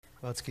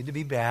Well, it's good to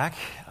be back.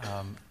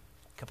 A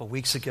couple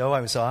weeks ago,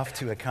 I was off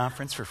to a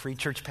conference for free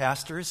church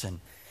pastors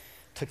and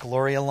took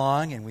Lori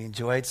along, and we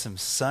enjoyed some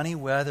sunny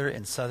weather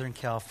in Southern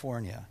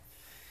California.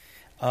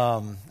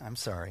 I'm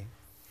sorry.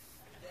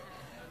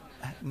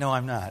 No,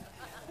 I'm not.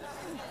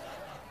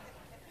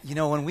 You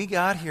know, when we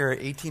got here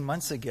 18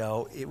 months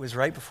ago, it was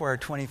right before our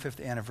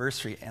 25th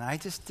anniversary, and I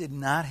just did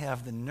not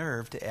have the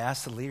nerve to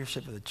ask the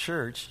leadership of the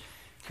church,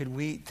 could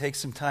we take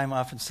some time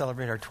off and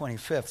celebrate our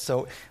 25th?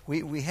 So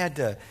we had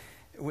to...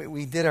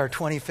 We did our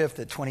 25th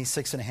at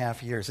 26 and a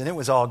half years, and it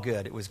was all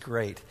good. It was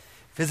great.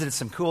 Visited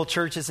some cool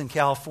churches in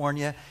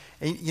California.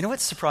 And you know what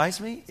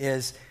surprised me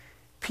is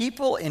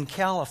people in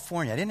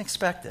California, I didn't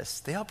expect this,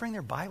 they all bring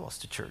their Bibles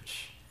to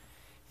church.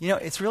 You know,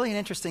 it's really an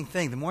interesting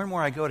thing. The more and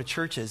more I go to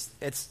churches,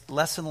 it's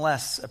less and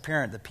less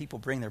apparent that people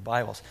bring their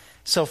Bibles.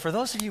 So for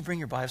those of you who bring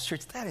your Bibles to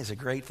church, that is a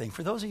great thing.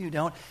 For those of you who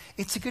don't,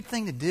 it's a good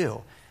thing to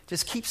do.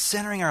 Just keep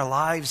centering our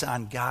lives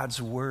on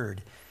God's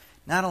Word,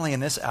 not only in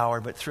this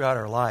hour, but throughout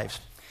our lives.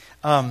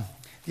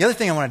 The other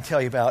thing I want to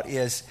tell you about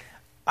is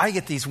I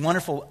get these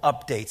wonderful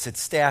updates at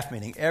staff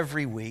meeting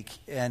every week,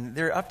 and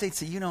they're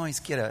updates that you don't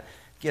always get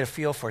a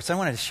feel for. So I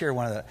wanted to share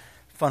one of the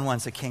fun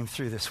ones that came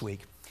through this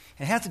week.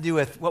 And it had to do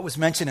with what was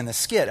mentioned in the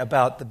skit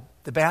about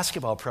the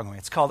basketball program.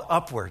 It's called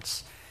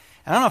Upwards.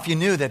 And I don't know if you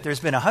knew that there's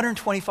been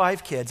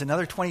 125 kids,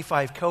 another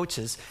 25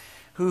 coaches,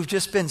 who've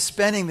just been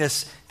spending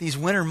these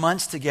winter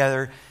months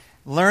together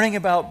learning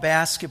about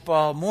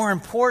basketball, more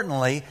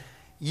importantly,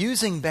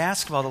 using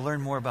basketball to learn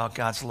more about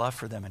God's love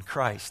for them in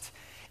Christ.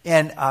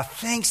 And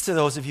thanks to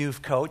those of you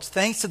who've coached,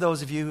 thanks to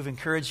those of you who've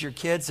encouraged your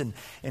kids and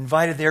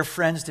invited their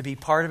friends to be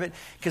part of it,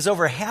 because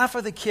over half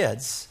of the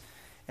kids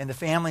and the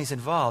families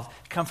involved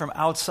come from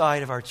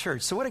outside of our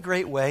church. So what a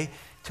great way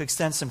to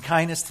extend some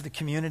kindness to the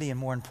community and,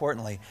 more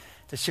importantly,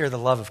 to share the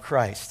love of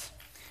Christ.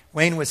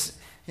 Wayne was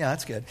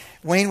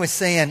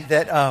saying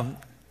that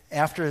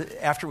after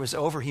it was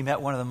over, he met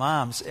one of the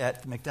moms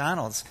at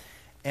McDonald's,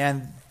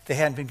 and they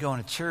hadn't been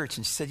going to church,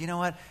 and she said, you know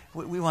what,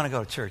 we want to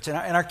go to church. And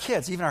our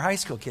kids, even our high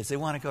school kids, they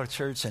want to go to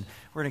church, and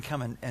we're going to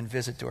come and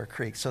visit Door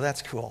Creek. So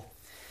that's cool.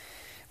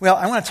 Well,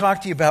 I want to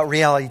talk to you about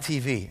reality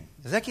TV.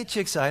 Does that get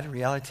you excited,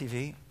 reality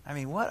TV? I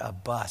mean, what a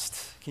bust.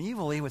 Can you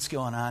believe what's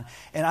going on?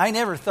 And I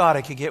never thought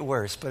it could get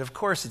worse, but of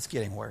course it's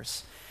getting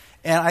worse.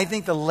 And I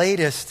think the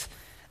latest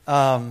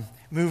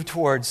move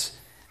towards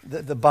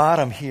the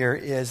bottom here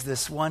is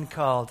this one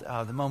called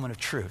The Moment of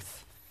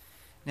Truth.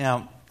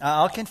 Now,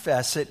 I'll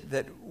confess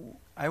that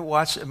I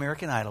watch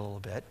American Idol a little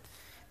bit,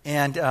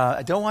 and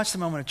I don't watch The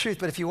Moment of Truth,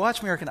 but if you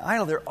watch American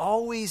Idol, they're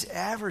always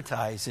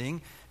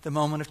advertising The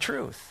Moment of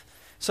Truth.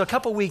 So a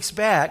couple weeks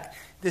back,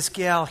 this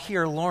gal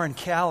here, Lauren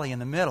Callie in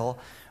the middle,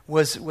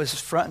 was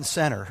front and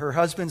center. Her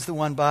husband's the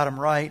one bottom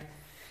right,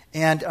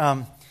 and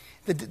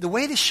the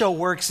way the show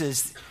works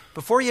is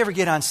before you ever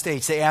get on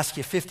stage, they ask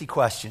you 50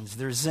 questions.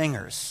 They're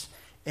zingers.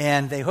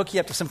 And they hook you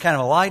up to some kind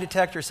of a lie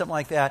detector or something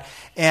like that,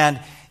 and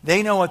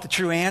they know what the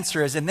true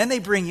answer is, and then they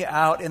bring you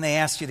out and they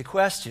ask you the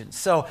questions.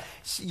 So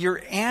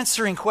you're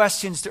answering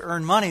questions to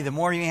earn money. The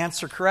more you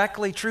answer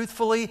correctly,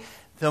 truthfully,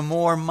 the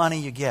more money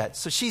you get.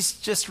 So she's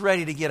just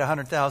ready to get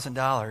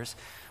 $100,000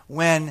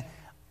 when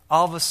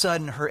all of a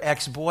sudden her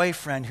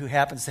ex-boyfriend, who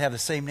happens to have the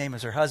same name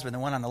as her husband, the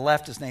one on the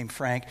left is named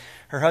Frank,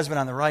 her husband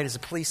on the right is a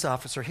police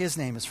officer, his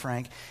name is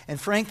Frank, and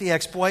Frank, the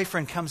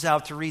ex-boyfriend, comes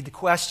out to read the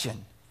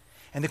question.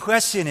 And the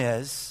question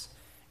is,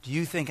 do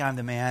you think I'm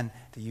the man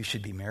that you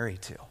should be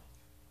married to?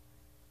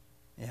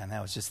 Yeah, and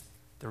that was just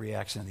the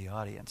reaction of the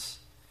audience.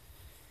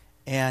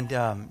 And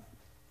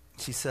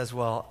she says,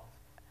 well,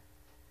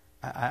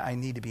 I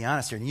need to be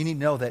honest here. And you need to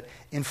know that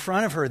in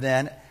front of her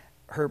then,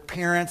 her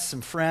parents, some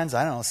friends,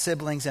 I don't know,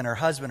 siblings, and her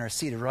husband are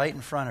seated right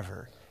in front of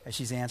her as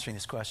she's answering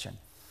this question.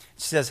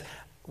 She says,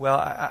 well,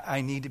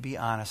 I need to be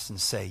honest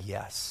and say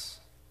yes.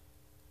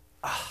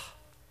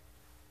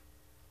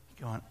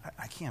 Going,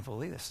 I can't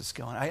believe this is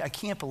going. I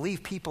can't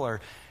believe people are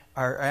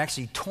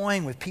actually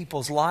toying with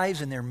people's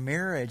lives and their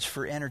marriage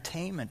for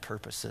entertainment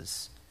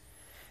purposes.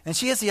 And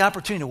she has the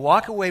opportunity to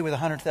walk away with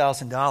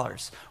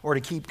 $100,000 or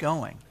to keep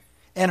going.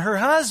 And her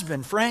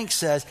husband, Frank,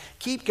 says,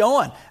 keep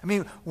going. I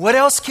mean, what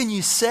else can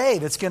you say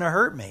that's going to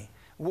hurt me?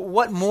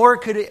 What more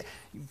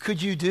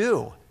could you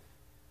do?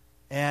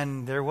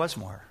 And there was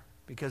more,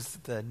 because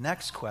the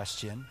next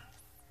question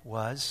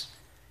was,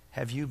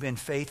 have you been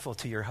faithful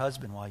to your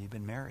husband while you've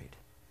been married?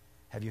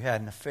 Have you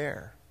had an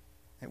affair?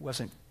 It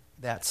wasn't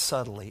that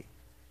subtly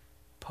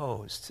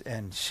posed.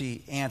 And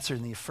she answered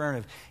in the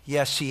affirmative,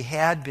 yes, she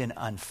had been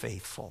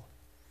unfaithful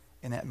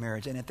in that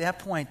marriage. And at that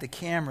point, the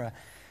camera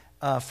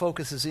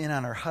focuses in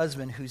on her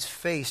husband, whose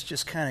face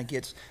just kind of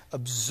gets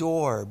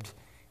absorbed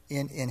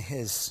in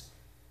his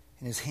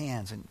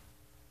hands. And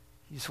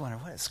you just wonder,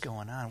 what is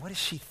going on? What is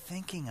she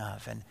thinking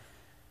of? And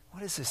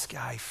what is this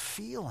guy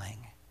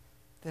feeling?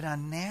 That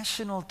on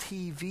national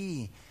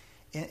TV,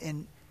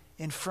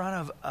 in front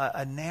of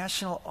a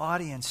national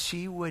audience,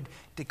 she would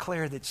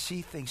declare that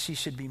she thinks she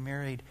should be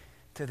married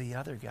to the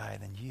other guy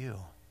than you.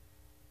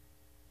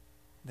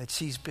 That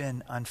she's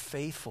been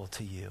unfaithful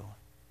to you.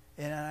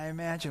 And I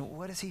imagine,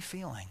 what is he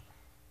feeling?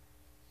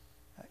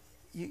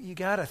 you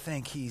got to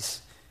think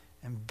he's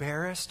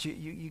embarrassed.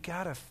 You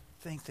got to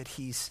think that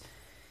he's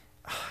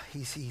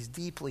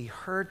deeply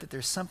hurt, that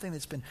there's something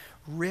that's been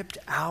ripped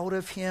out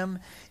of him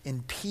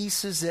in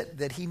pieces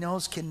that he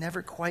knows can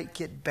never quite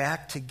get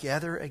back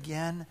together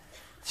again.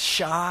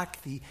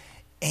 Shock, the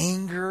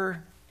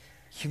anger,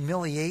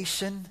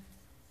 humiliation.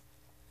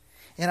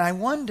 And I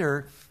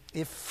wonder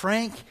if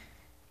Frank,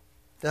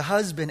 the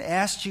husband,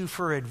 asked you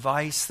for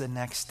advice the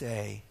next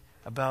day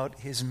about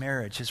his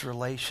marriage, his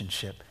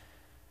relationship,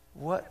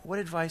 what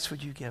advice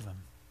would you give him?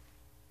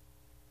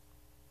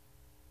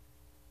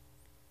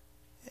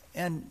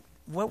 And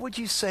what would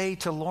you say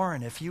to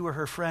Lauren if you were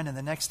her friend and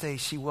the next day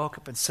she woke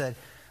up and said,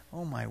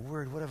 "Oh my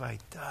word, what have I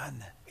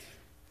done?"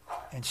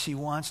 And she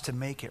wants to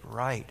make it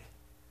right.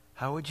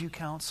 How would you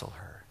counsel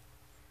her?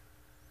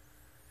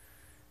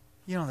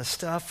 You know, the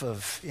stuff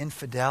of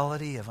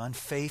infidelity, of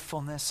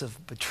unfaithfulness,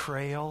 of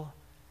betrayal,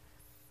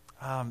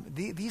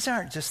 these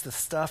aren't just the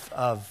stuff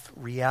of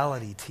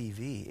reality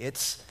TV.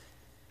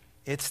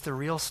 It's the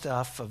real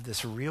stuff of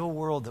this real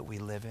world that we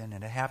live in,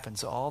 and it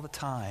happens all the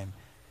time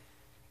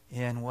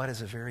in what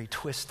is a very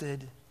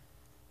twisted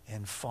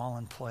and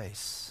fallen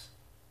place.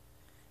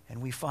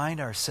 And we find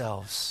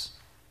ourselves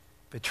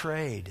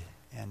betrayed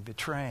and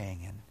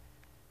betraying and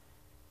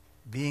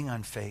being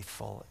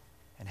unfaithful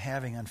and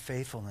having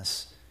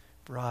unfaithfulness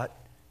brought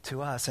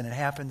to us. And it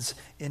happens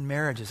in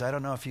marriages. I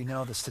don't know if you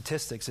know the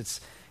statistics.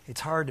 It's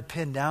hard to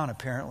pin down,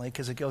 apparently,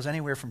 because it goes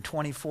anywhere from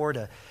 24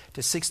 to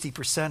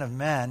 60% of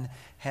men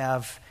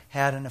have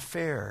had an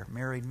affair,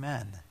 married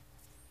men,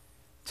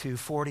 to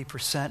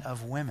 40%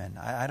 of women.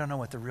 I don't know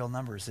what the real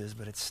numbers is,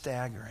 but it's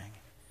staggering.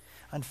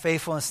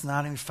 Unfaithfulness is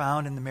not only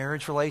found in the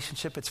marriage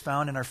relationship, it's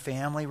found in our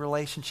family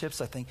relationships.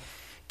 I think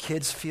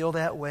kids feel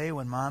that way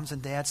when moms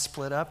and dads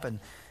split up, and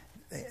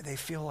they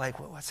feel like,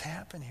 what's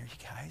happened here,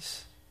 you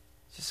guys?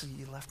 Just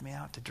you left me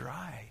out to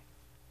dry.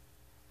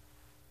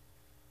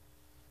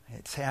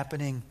 It's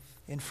happening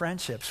in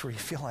friendships where you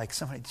feel like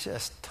somebody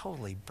just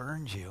totally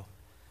burned you,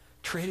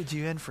 traded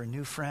you in for a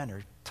new friend,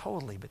 or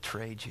totally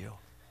betrayed you.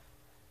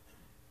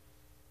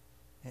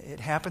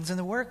 It happens in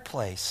the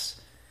workplace.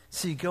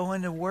 So you go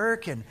into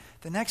work, and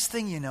the next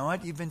thing you know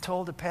it, you've been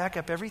told to pack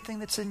up everything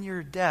that's in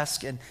your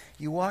desk, and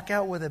you walk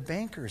out with a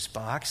banker's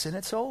box, and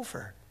it's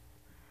over.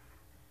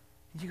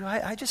 You go,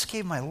 I just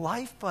gave my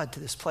lifeblood to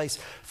this place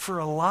for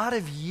a lot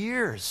of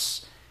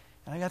years.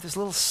 And I got this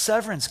little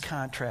severance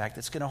contract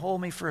that's going to hold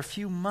me for a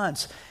few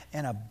months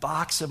and a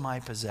box of my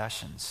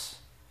possessions.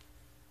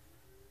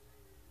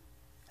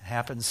 It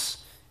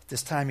happens at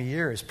this time of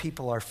year as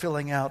people are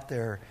filling out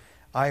their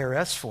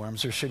IRS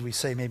forms, or should we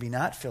say maybe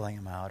not filling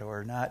them out,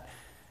 or not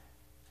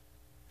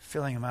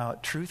filling them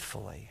out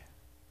truthfully.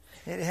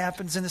 It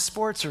happens in the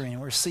sports arena.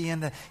 We're seeing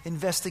the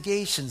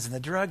investigations and the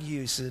drug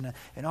use and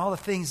all the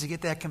things to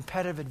get that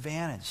competitive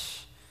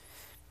advantage.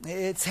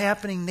 It's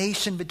happening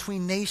nation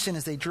between nation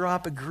as they draw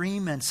up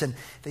agreements and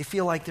they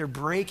feel like they're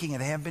breaking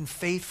and they haven't been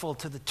faithful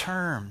to the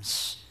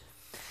terms.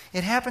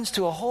 It happens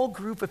to a whole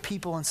group of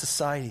people in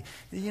society.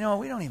 You know,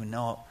 we don't even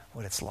know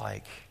what it's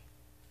like.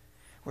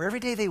 Where every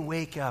day they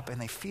wake up and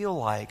they feel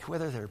like,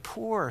 whether they're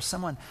poor or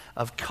someone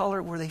of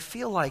color, where they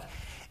feel like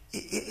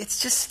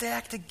it's just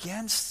stacked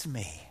against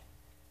me.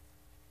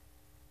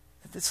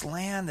 That this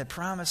land that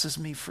promises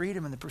me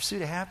freedom and the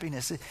pursuit of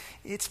happiness,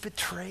 it's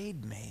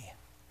betrayed me.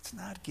 It's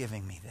not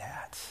giving me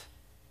that.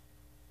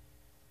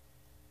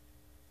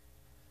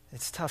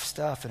 It's tough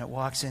stuff, and it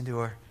walks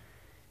into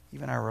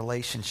even our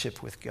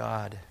relationship with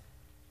God.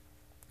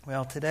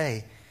 Well,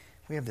 today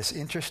we have this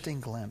interesting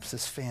glimpse,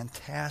 this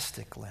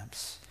fantastic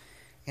glimpse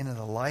into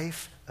the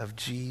life of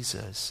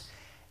Jesus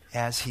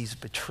as he's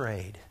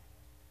betrayed.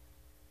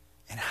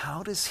 And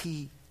how does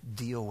he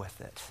deal with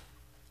it?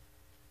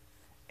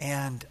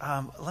 And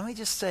let me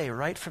just say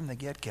right from the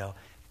get-go,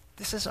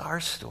 this is our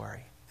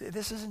story.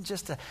 This isn't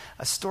just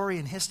a story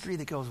in history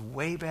that goes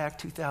way back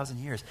 2,000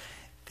 years.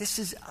 This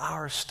is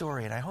our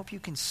story, and I hope you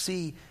can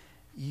see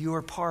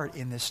your part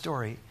in this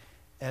story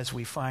as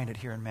we find it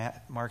here in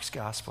Mark's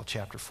Gospel,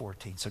 chapter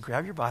 14. So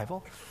grab your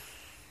Bible.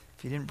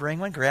 If you didn't bring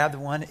one, grab the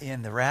one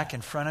in the rack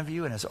in front of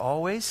you. And as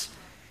always,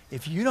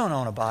 if you don't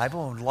own a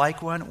Bible and would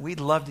like one, we'd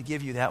love to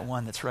give you that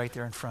one that's right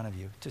there in front of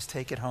you. Just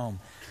take it home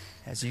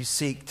as you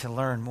seek to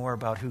learn more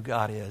about who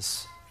God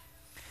is.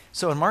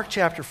 So in Mark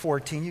chapter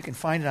 14, you can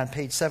find it on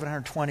page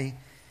 720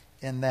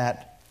 in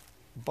that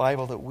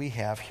Bible that we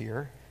have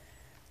here.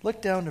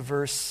 Look down to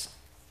verse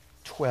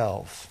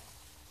 12.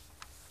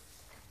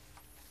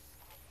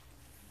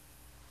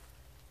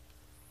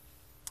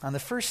 On the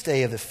first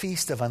day of the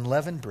Feast of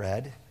Unleavened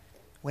Bread,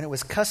 when it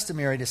was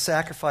customary to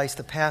sacrifice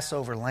the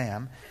Passover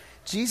lamb,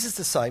 Jesus'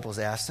 disciples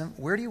asked him,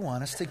 "Where do you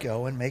want us to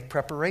go and make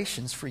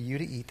preparations for you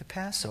to eat the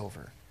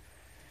Passover?"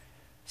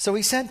 So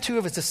he sent two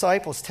of his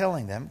disciples,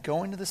 telling them,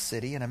 "Go into the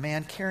city, and a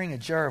man carrying a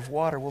jar of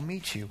water will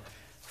meet you.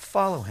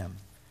 Follow him.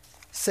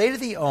 Say to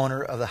the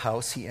owner of the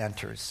house he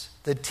enters,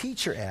 'The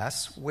teacher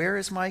asks, where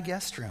is my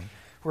guest room,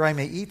 where I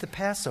may eat the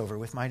Passover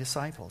with my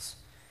disciples?'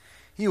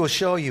 He will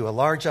show you a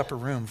large upper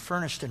room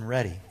furnished and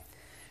ready.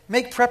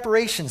 Make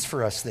preparations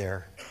for us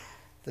there."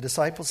 the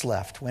disciples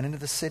left, went into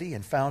the city,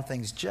 and found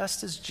things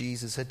just as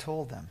Jesus had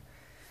told them.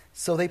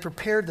 So they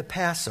prepared the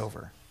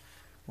Passover.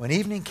 When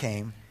evening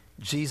came,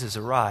 Jesus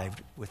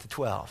arrived with the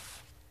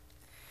 12.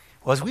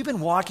 Well, as we've been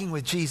walking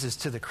with Jesus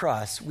to the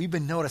cross, we've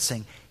been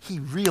noticing he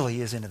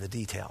really is into the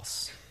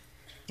details.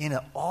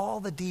 Into all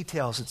the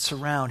details that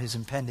surround his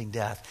impending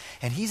death.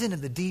 And he's into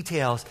the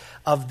details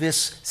of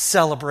this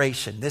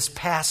celebration, this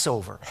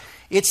Passover.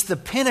 It's the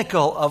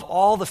pinnacle of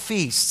all the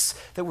feasts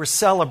that were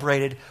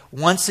celebrated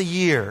once a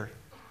year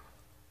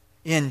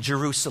in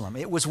Jerusalem.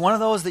 It was one of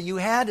those that you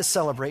had to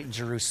celebrate in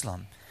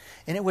Jerusalem.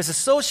 And it was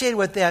associated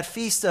with that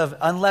feast of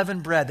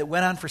unleavened bread that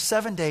went on for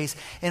 7 days.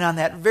 And on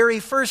that very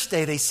first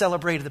day, they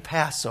celebrated the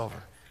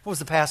Passover. What was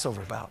the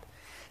Passover about?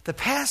 The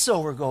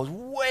Passover goes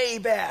way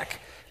back,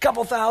 a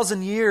couple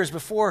thousand years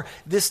before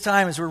this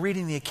time, as we're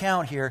reading the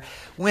account here,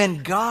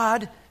 when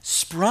God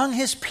sprung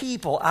his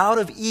people out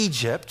of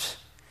Egypt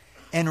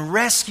and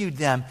rescued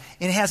them.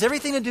 And it has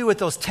everything to do with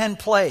those 10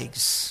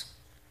 plagues.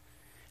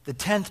 The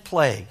 10th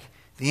plague,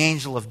 the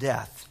angel of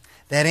death.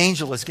 That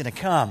angel is going to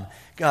come,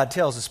 God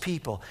tells his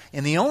people.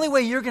 And the only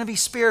way you're going to be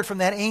spared from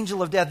that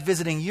angel of death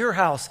visiting your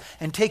house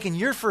and taking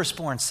your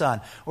firstborn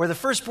son or the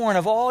firstborn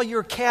of all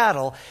your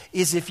cattle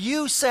is if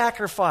you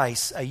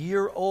sacrifice a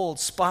year-old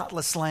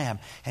spotless lamb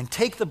and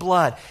take the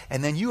blood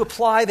and then you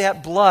apply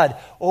that blood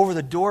over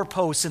the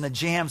doorposts and the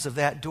jambs of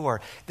that door.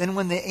 Then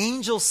when the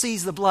angel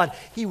sees the blood,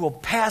 he will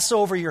pass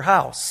over your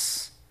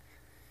house.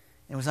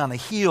 It was on the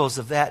heels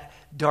of that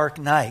dark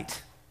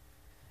night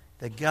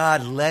that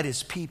God led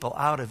his people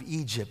out of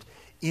Egypt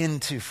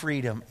into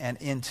freedom and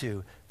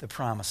into the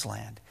promised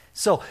land.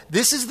 So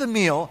this is the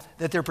meal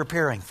that they're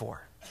preparing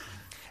for.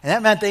 And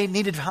that meant they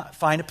needed to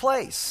find a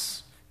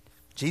place.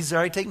 Jesus had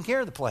already taken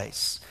care of the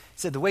place. He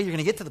said the way you're going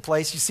to get to the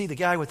place, you see the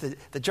guy with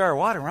the jar of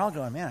water, and we're all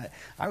going, man,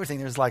 I would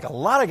think there's like a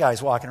lot of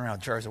guys walking around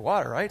with jars of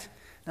water, right?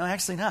 No,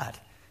 actually not.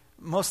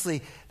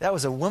 Mostly that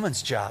was a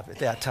woman's job at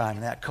that time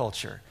in that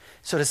culture.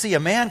 So to see a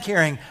man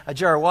carrying a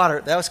jar of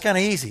water, that was kind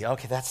of easy.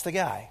 Okay, that's the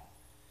guy.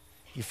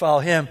 You follow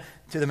him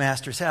to the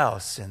master's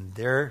house, and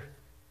there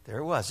it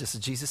was, just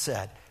as Jesus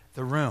said,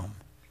 the room.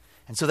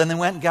 And so then they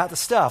went and got the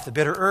stuff, the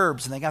bitter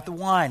herbs, and they got the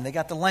wine, they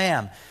got the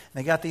lamb, and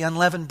they got the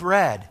unleavened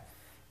bread,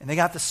 and they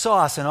got the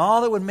sauce, and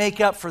all that would make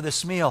up for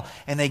this meal,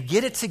 and they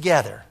get it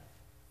together.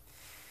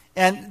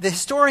 And the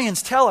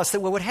historians tell us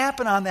that what would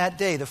happen on that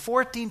day, the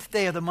 14th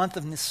day of the month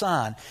of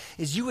Nisan,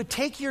 is you would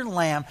take your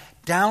lamb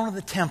down to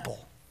the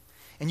temple.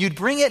 And you'd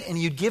bring it and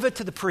you'd give it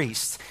to the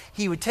priest.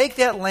 He would take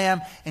that lamb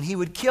and he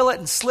would kill it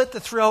and slit the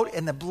throat,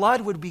 and the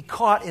blood would be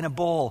caught in a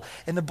bowl.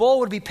 And the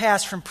bowl would be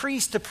passed from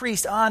priest to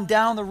priest on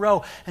down the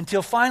row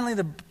until finally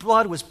the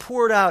blood was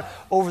poured out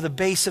over the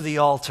base of the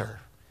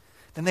altar.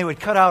 Then they would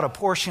cut out a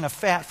portion of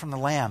fat from the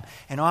lamb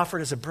and offer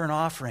it as a burnt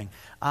offering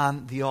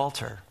on the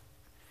altar.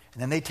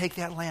 And then they'd take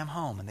that lamb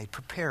home and they'd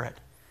prepare it.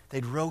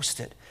 They'd roast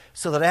it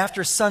so that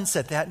after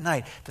sunset that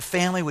night, the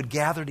family would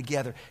gather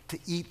together to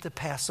eat the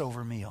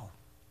Passover meal.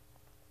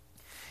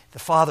 The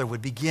father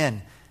would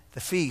begin the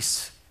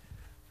feast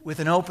with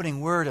an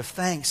opening word of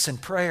thanks and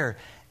prayer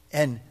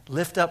and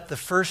lift up the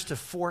first of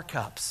 4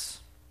 cups.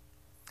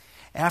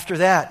 After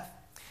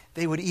that,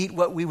 they would eat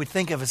what we would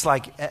think of as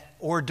like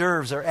hors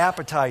d'oeuvres or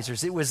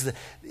appetizers. It was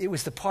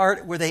the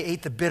part where they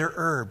ate the bitter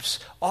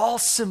herbs, all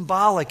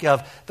symbolic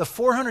of the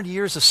 400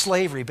 years of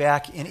slavery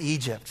back in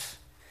Egypt.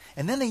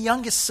 And then the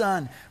youngest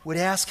son would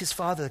ask his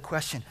father the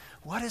question,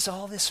 what does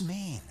all this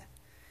mean?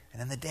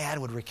 And then the dad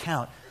would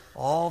recount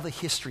all the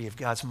history of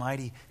God's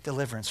mighty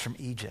deliverance from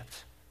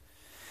Egypt.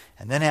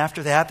 And then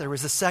after that, there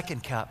was the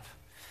second cup.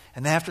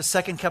 And then after the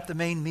second cup, the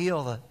main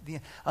meal, the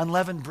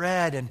unleavened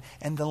bread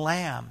and the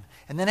lamb.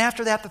 And then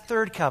after that, the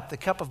third cup, the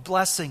cup of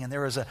blessing. And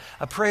there was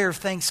a prayer of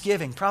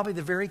thanksgiving, probably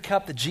the very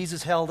cup that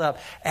Jesus held up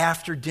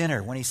after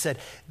dinner when he said,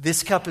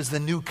 this cup is the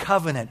new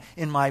covenant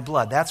in my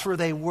blood. That's where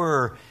they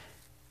were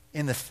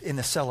in the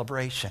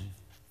celebration.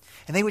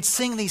 And they would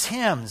sing these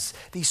hymns,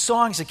 these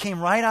songs that came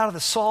right out of the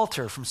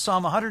Psalter from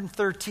Psalm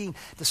 113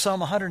 to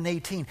Psalm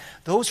 118.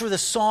 Those were the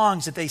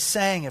songs that they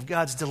sang of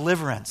God's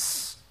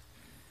deliverance,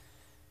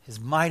 his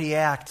mighty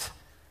act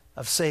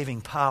of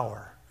saving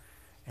power.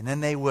 And then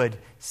they would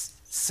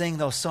sing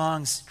those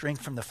songs, drink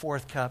from the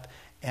 4th cup,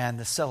 and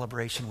the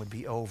celebration would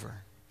be over.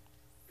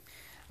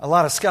 A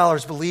lot of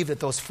scholars believe that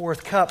those 4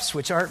 cups,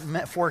 which aren't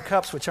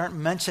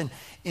mentioned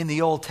in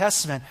the Old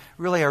Testament,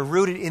 really are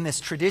rooted in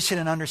this tradition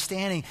and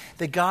understanding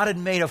that God had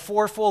made a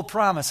 4-fold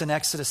promise in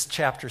Exodus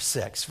chapter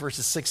 6,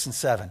 verses 6 and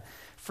 7.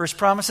 First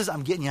promise is,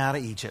 I'm getting you out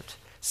of Egypt.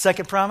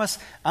 Second promise,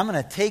 I'm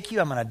going to take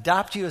you, I'm going to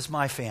adopt you as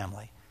my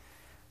family.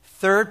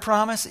 Third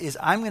promise is,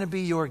 I'm going to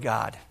be your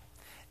God.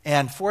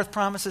 And fourth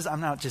promise is,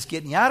 I'm not just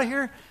getting you out of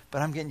here,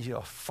 but I'm getting you to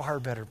a far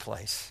better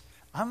place.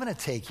 I'm going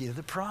to take you to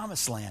the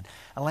promised land,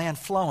 a land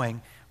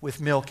flowing with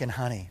milk and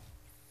honey.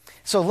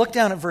 So look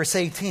down at verse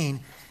 18,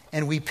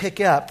 and we pick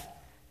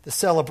up the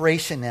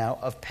celebration now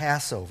of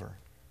Passover.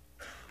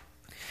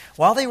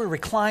 While they were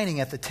reclining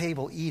at the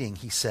table eating,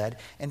 he said,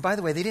 and by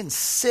the way, they didn't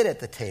sit at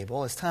the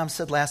table. As Tom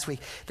said last week,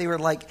 they were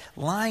like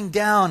lying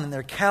down in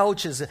their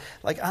couches,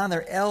 like on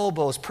their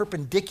elbows,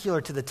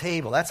 perpendicular to the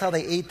table. That's how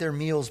they ate their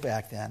meals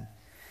back then.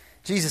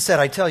 Jesus said,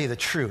 I tell you the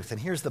truth, and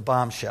here's the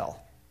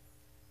bombshell.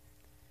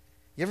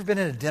 You ever been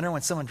at a dinner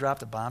when someone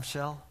dropped a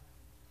bombshell?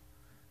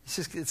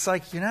 It's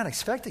like you're not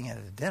expecting it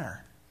at a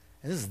dinner.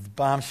 This is the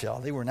bombshell.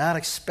 They were not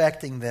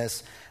expecting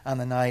this on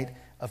the night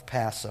of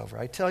Passover.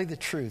 I tell you the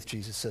truth,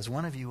 Jesus says,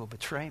 one of you will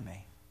betray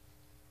me.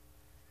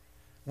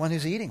 One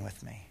who's eating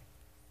with me.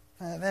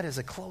 That is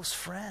a close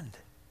friend.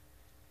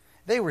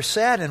 They were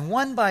sad, and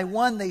one by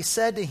one they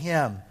said to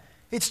him,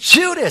 it's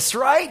Judas,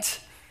 right?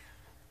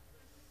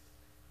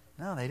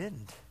 No, they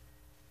didn't.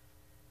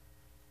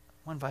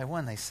 One by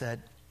one they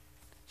said,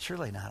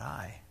 surely not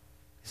I.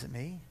 Is it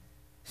me?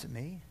 Is it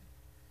me?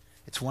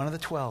 It's one of the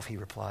 12, he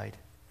replied.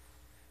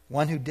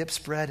 One who dips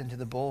bread into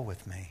the bowl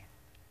with me.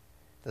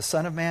 The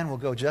Son of Man will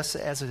go just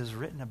as it is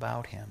written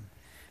about him.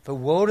 But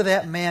woe to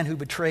that man who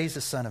betrays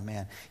the Son of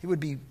Man. It would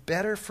be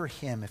better for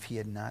him if he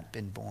had not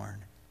been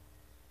born.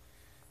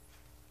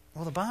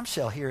 Well, the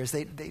bombshell here is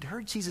they'd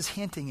heard Jesus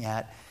hinting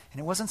at, and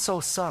it wasn't so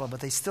subtle,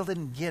 but they still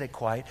didn't get it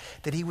quite,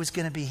 that he was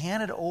going to be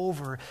handed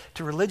over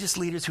to religious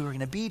leaders who were going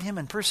to beat him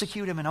and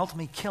persecute him and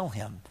ultimately kill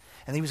him.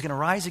 And he was going to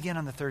rise again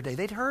on the third day.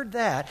 They'd heard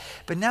that,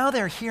 but now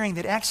they're hearing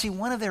that actually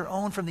one of their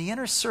own from the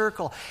inner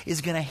circle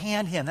is going to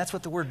hand him, that's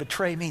what the word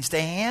betray means,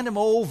 to hand him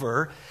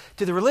over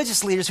to the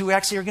religious leaders who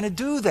actually are going to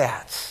do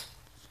that.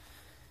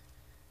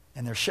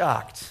 And they're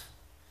shocked.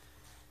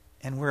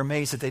 And we're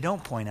amazed that they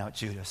don't point out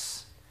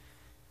Judas.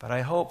 But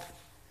I hope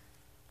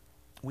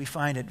we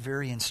find it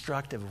very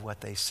instructive of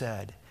what they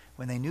said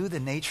when they knew the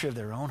nature of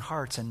their own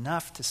hearts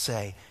enough to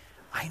say,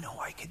 I know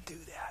I could do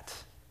that.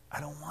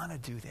 I don't want to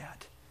do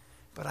that.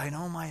 But I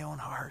know my own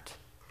heart.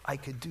 I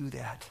could do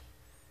that.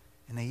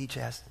 And they each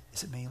asked,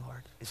 is it me,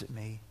 Lord? Is it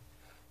me?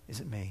 Is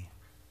it me?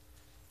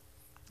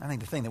 I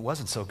think the thing that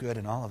wasn't so good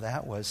in all of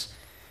that was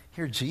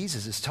here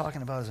Jesus is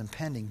talking about his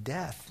impending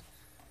death.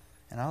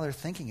 And all they're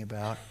thinking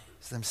about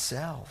is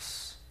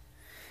themselves.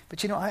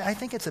 But I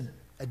think it's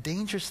a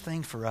dangerous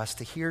thing for us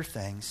to hear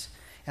things.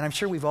 And I'm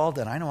sure we've all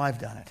done it. I know I've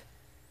done it.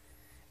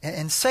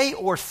 And say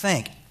or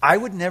think, I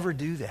would never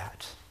do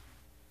that.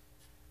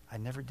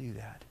 I'd never do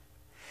that.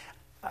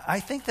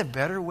 I think the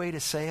better way to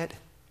say it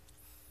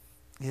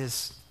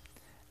is,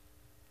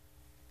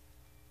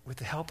 with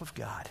the help of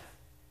God,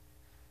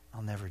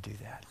 I'll never do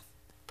that.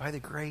 By the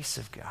grace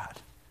of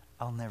God,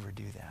 I'll never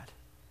do that.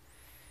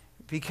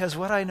 Because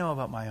what I know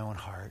about my own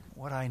heart,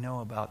 what I know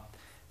about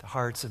the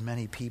hearts of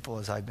many people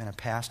as I've been a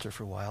pastor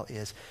for a while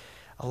is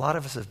a lot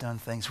of us have done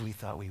things we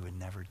thought we would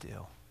never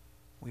do.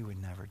 We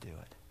would never do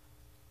it.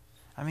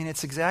 I mean,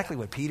 it's exactly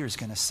what Peter's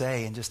going to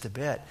say in just a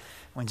bit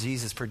when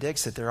Jesus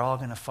predicts that they're all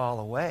going to fall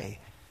away.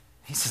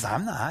 He says,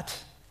 I'm not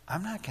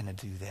going to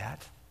do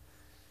that.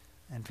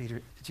 And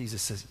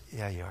Jesus says,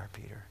 yeah, you are,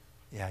 Peter.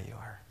 Yeah, you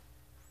are.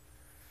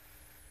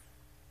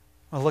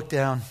 Well, look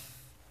down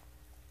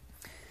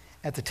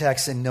at the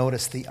text and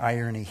notice the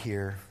irony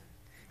here.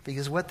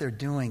 Because what they're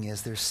doing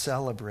is they're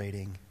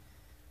celebrating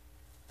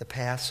the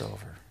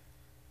Passover.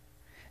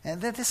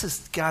 And that this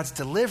is God's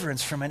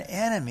deliverance from an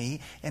enemy.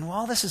 And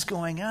while this is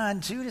going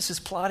on, Judas is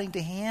plotting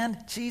to hand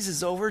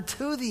Jesus over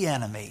to the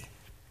enemy.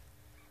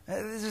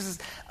 There's this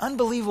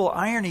unbelievable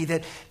irony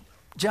that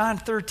John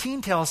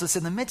 13 tells us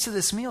in the midst of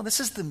this meal. This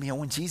is the meal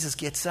when Jesus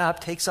gets up,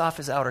 takes off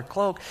his outer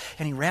cloak,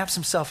 and he wraps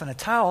himself in a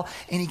towel,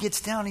 and he gets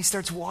down and he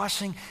starts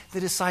washing the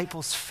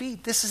disciples'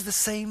 feet. This is the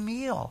same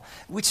meal,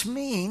 which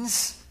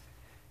means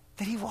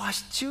that he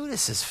washed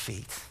Judas's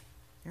feet.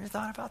 You ever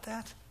thought about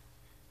that?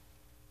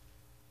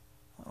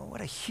 Oh,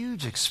 what a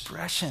huge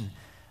expression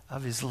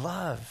of his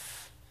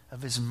love,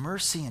 of his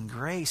mercy and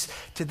grace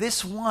to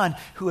this one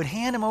who would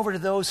hand him over to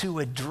those who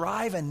would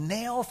drive a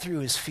nail through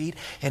his feet.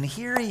 And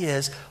here he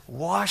is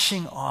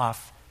washing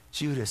off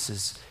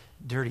Judas's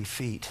dirty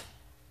feet.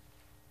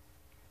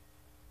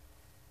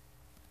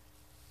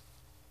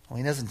 Well,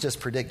 he doesn't just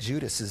predict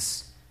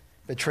Judas's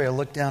betrayal.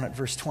 Look down at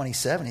verse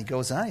 27. He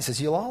goes on. He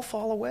says, you'll all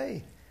fall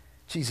away,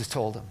 Jesus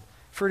told him.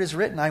 For it is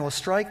written, I will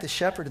strike the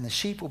shepherd and the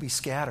sheep will be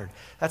scattered.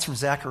 That's from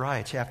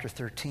Zechariah chapter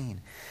 13.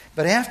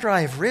 But after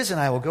I have risen,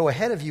 I will go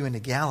ahead of you into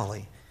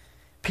Galilee.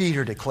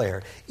 Peter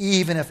declared,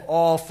 even if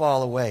all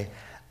fall away,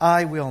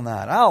 I will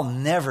not. I'll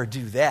never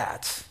do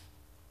that.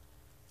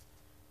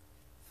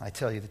 I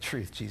tell you the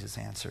truth, Jesus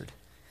answered.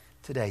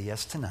 Today,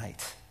 yes,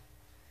 tonight,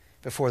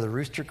 before the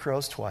rooster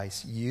crows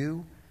twice,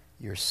 you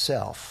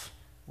yourself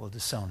will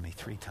disown me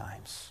 3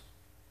 times.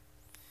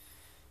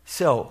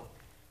 So,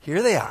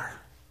 here they are.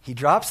 He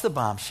drops the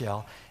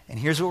bombshell, and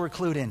here's what we're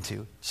clued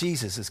into.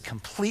 Jesus is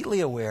completely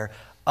aware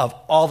of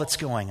all that's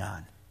going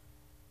on.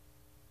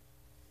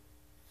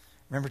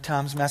 Remember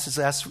Tom's message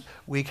last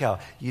week, how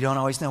you don't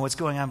always know what's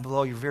going on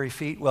below your very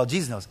feet? Well,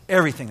 Jesus knows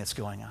everything that's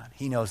going on.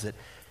 He knows that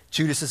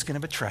Judas is going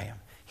to betray him.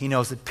 He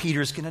knows that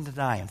Peter's going to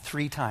deny him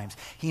 3 times.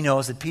 He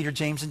knows that Peter,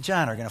 James, and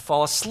John are going to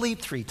fall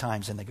asleep 3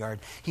 times in the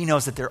garden. He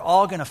knows that they're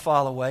all going to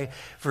fall away.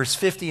 Verse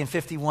 50 and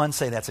 51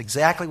 say that's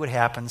exactly what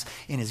happens.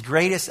 In his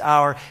greatest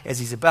hour, as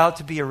he's about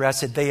to be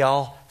arrested, they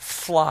all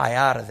fly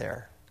out of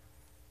there.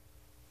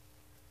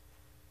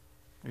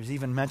 There's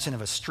even mention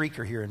of a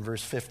streaker here in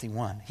verse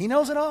 51. He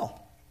knows it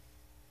all.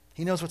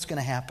 He knows what's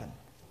going to happen.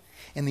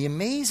 And the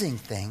amazing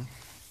thing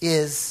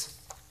is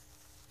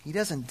he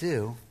doesn't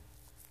do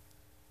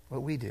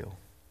what we do.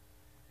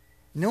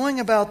 Knowing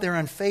about their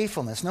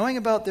unfaithfulness, knowing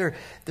about their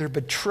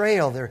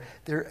betrayal,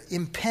 their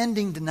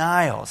impending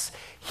denials,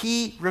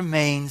 he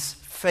remains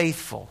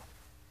faithful.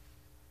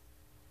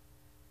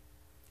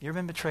 You ever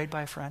been betrayed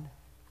by a friend?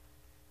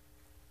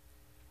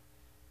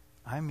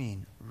 I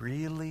mean,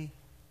 really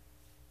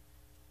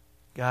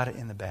got it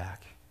in the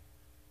back.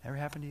 Ever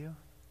happened to you?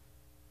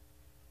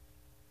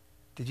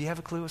 Did you have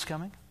a clue it was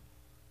coming?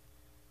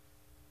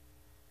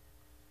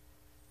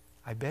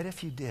 I bet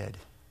if you did,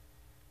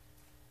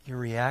 your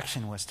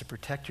reaction was to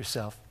protect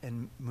yourself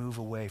and move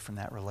away from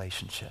that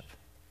relationship.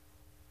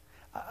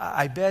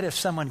 I bet if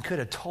someone could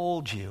have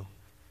told you,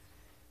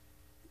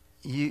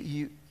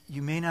 you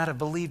may not have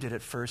believed it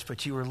at first,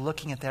 but you were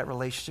looking at that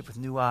relationship with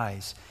new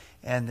eyes,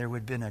 and there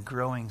would have been a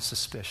growing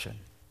suspicion.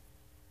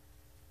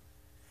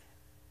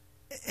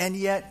 And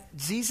yet,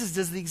 Jesus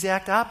does the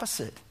exact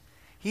opposite.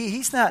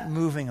 He's not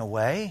moving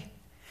away,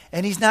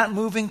 and he's not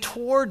moving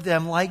toward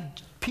them like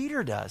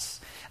Peter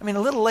does. I mean,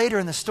 a little later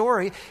in the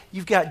story,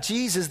 you've got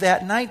Jesus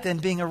that night then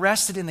being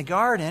arrested in the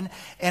garden.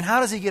 And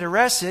how does he get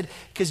arrested?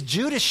 Because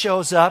Judas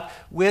shows up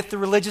with the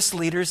religious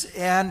leaders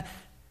and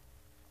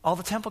all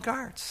the temple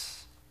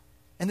guards.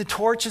 And the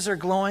torches are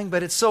glowing,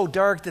 but it's so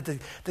dark that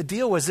the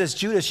deal was this: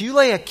 Judas, you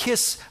lay a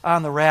kiss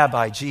on the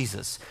rabbi,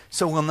 Jesus,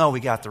 so we'll know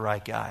we got the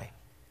right guy.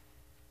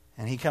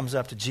 And he comes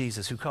up to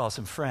Jesus, who calls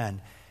him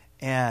friend,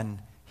 and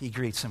he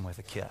greets him with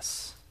a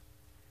kiss.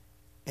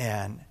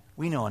 And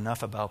we know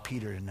enough about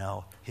Peter to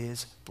know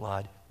his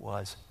blood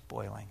was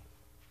boiling.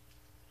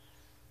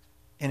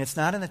 And it's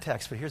not in the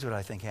text, but here's what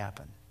I think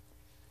happened.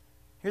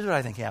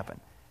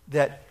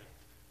 That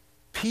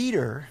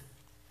Peter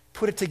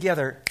put it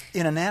together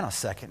in a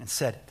nanosecond and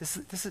said, this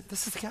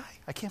is the guy.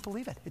 I can't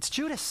believe it. It's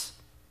Judas.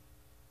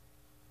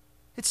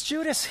 It's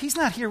Judas. He's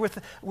not here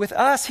with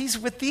us. He's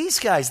with these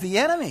guys, the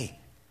enemy.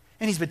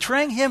 And he's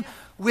betraying him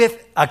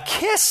with a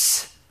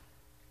kiss.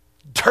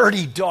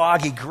 Dirty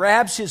dog. He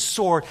grabs his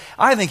sword.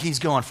 I think he's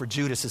going for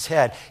Judas's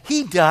head.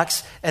 He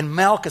ducks, and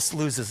Malchus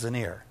loses an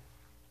ear.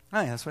 I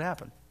think that's what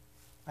happened.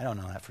 I don't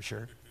know that for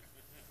sure.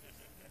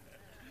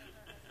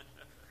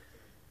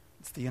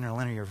 It's the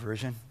interlinear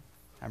version.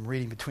 I'm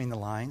reading between the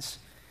lines.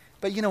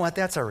 But you know what?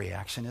 That's our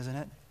reaction, isn't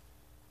it?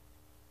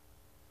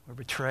 We're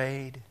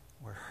betrayed.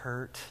 We're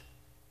hurt.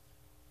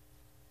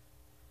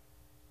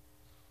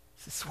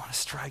 We just want to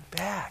strike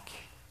back.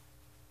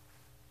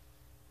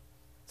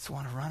 Just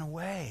want to run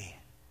away.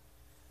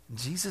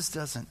 Jesus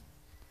doesn't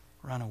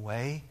run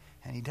away,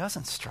 and he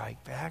doesn't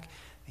strike back.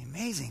 The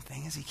amazing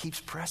thing is he keeps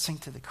pressing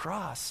to the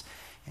cross.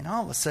 And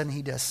all of a sudden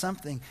he does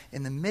something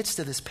in the midst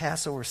of this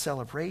Passover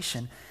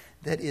celebration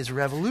that is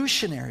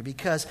revolutionary,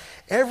 because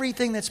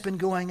everything that's been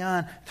going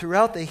on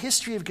throughout the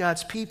history of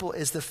God's people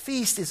is the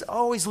feast is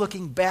always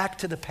looking back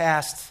to the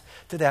past,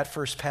 to that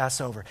first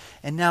Passover.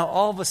 And now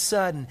all of a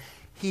sudden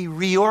he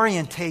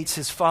reorientates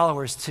his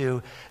followers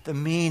to the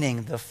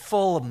meaning, the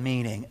full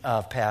meaning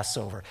of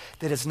Passover.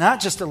 That it's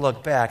not just a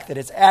look back, that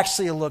it's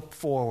actually a look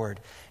forward.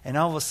 And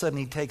all of a sudden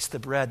he takes the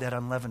bread, that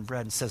unleavened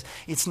bread, and says,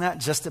 it's not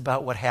just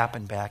about what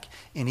happened back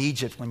in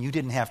Egypt when you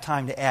didn't have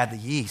time to add the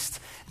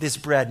yeast. This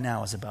bread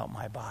now is about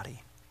my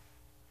body.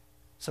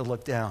 So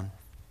look down.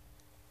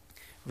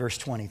 Verse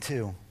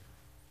 22.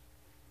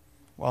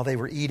 While they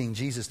were eating,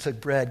 Jesus took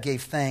bread,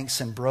 gave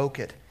thanks, and broke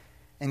it,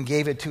 and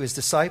gave it to his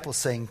disciples,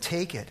 saying,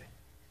 take it.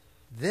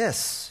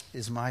 This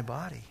is my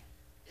body.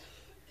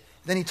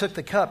 Then he took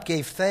the cup,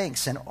 gave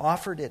thanks, and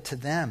offered it to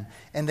them,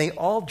 and they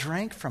all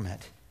drank from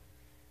it.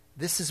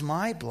 This is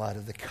my blood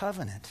of the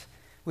covenant,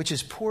 which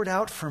is poured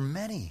out for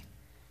many.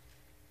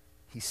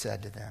 He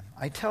said to them,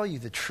 I tell you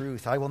the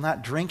truth, I will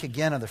not drink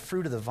again of the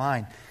fruit of the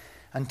vine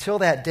until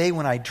that day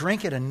when I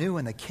drink it anew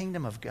in the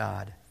kingdom of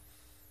God.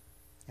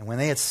 And when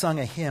they had sung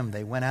a hymn,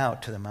 they went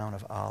out to the Mount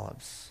of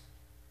Olives.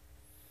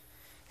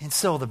 And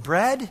so the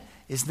bread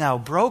is now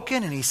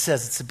broken, and he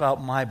says it's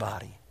about my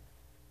body.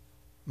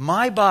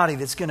 My body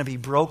that's going to be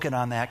broken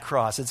on that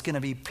cross. It's going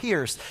to be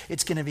pierced.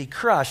 It's going to be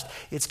crushed.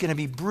 It's going to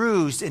be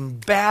bruised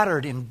and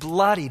battered and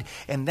bloodied.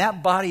 And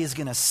that body is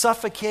going to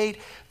suffocate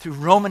through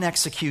Roman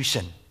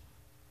execution,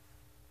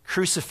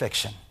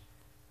 crucifixion.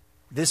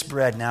 This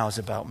bread now is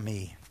about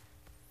me.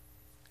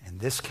 And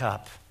this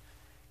cup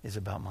is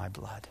about my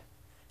blood.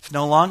 It's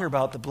no longer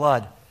about the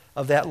blood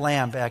of that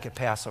lamb back at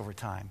Passover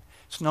time.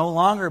 It's no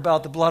longer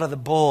about the blood of the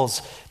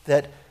bulls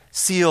that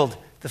sealed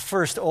the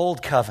first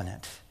old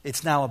covenant.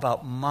 It's now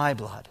about my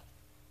blood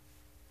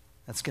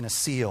that's going to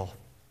seal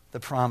the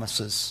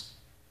promises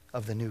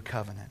of the new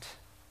covenant.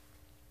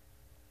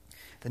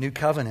 The new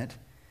covenant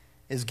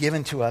is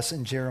given to us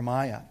in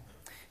Jeremiah.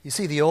 You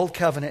see, the old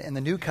covenant and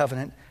the new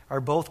covenant are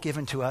both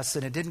given to us,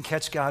 and it didn't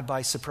catch God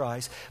by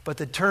surprise. But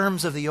the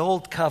terms of the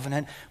old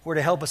covenant were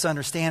to help us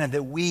understand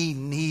that we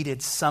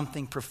needed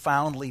something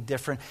profoundly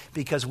different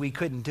because we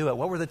couldn't do it.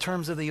 What were the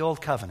terms of the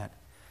old covenant?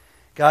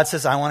 God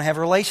says, I want to have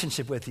a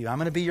relationship with you. I'm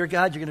going to be your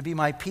God. You're going to be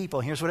my people.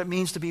 Here's what it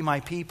means to be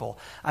my people.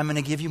 I'm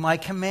going to give you my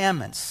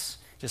commandments,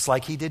 just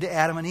like he did to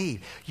Adam and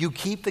Eve. You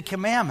keep the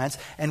commandments,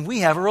 and we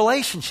have a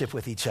relationship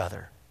with each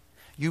other.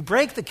 You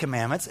break the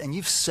commandments, and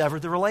you've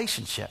severed the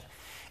relationship.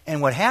 And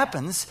what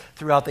happens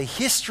throughout the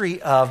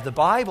history of the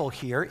Bible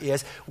here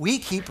is we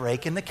keep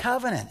breaking the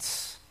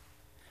covenants.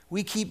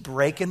 We keep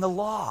breaking the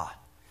law.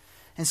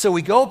 And so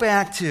we go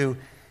back to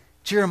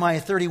Jeremiah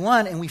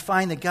 31 and we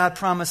find that God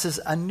promises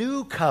a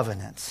new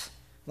covenant.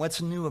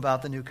 What's new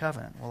about the new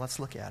covenant? Well, let's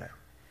look at it.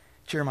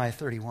 Jeremiah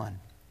 31.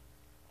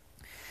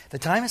 The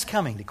time is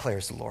coming,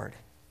 declares the Lord,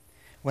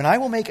 when I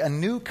will make a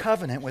new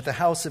covenant with the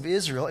house of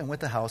Israel and with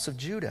the house of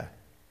Judah.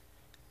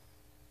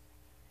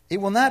 It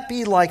will not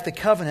be like the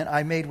covenant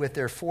I made with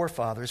their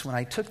forefathers when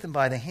I took them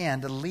by the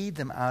hand to lead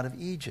them out of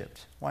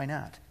Egypt. Why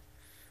not?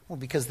 Well,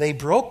 because they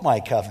broke my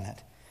covenant,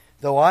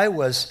 though I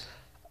was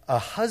a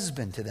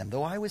husband to them,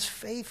 though I was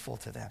faithful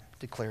to them,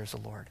 declares the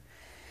Lord.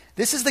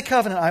 This is the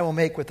covenant I will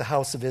make with the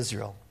house of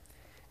Israel.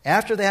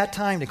 After that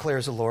time,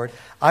 declares the Lord,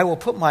 I will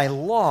put my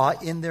law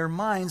in their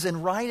minds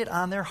and write it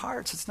on their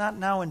hearts. It's not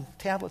now in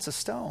tablets of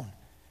stone.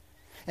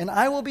 And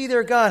I will be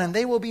their God, and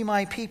they will be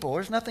my people.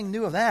 There's nothing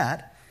new of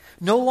that.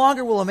 No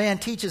longer will a man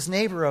teach his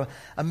neighbor,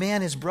 a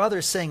man his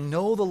brother, saying,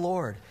 know the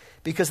Lord,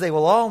 because they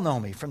will all know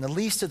me, from the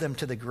least of them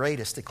to the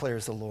greatest,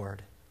 declares the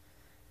Lord.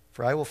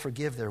 For I will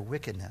forgive their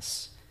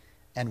wickedness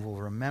and will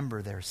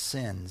remember their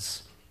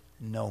sins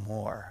no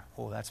more.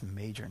 Oh, that's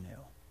major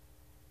new.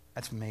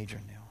 That's major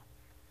new.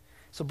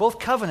 So both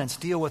covenants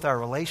deal with our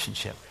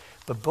relationship,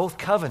 but both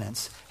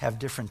covenants have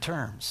different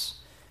terms.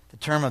 The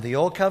term of the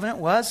old covenant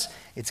was,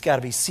 it's got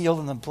to be sealed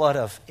in the blood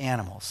of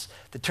animals.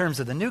 The terms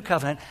of the new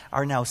covenant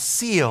are now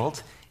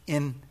sealed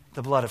in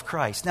the blood of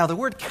Christ. Now, the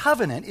word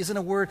covenant isn't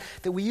a word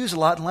that we use a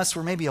lot unless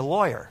we're maybe a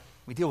lawyer.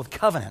 We deal with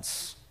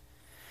covenants.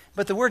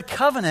 But the word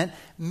covenant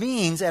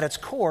means, at its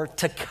core,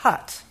 to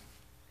cut.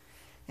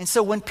 And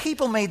so when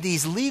people made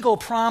these legal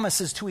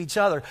promises to each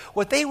other,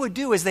 what they would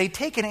do is they'd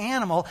take an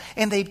animal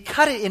and they'd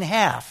cut it in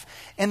half.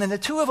 And then the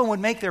two of them would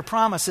make their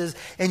promises,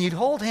 and you'd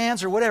hold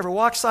hands or whatever,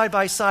 walk side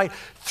by side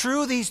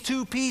through these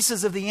two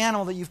pieces of the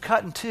animal that you've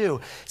cut in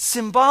two.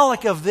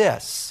 Symbolic of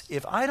this: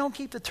 if I don't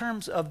keep the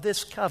terms of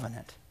this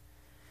covenant,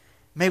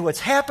 may what's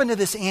happened to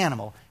this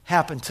animal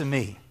happen to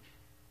me.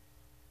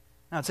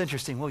 Now it's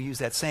interesting, we'll use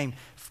that same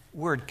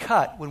word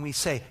cut when we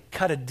say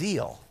cut a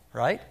deal,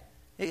 right?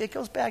 It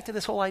goes back to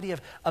this whole idea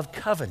of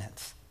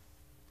covenant.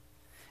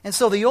 And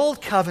so the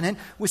old covenant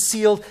was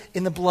sealed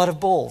in the blood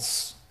of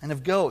bulls and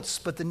of goats,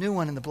 but the new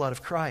one in the blood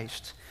of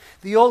Christ.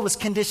 The old was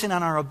conditioned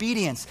on our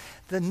obedience.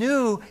 The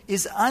new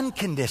is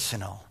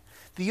unconditional.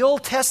 The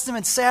Old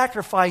Testament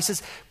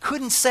sacrifices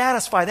couldn't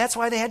satisfy. That's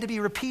why they had to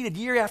be repeated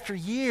year after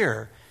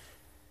year.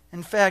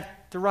 In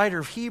fact, the writer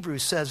of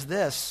Hebrews says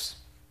this.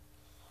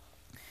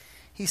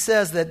 He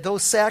says that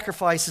those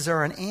sacrifices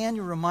are an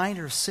annual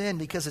reminder of sin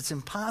because it's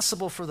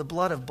impossible for the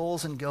blood of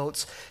bulls and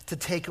goats to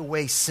take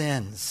away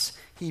sins.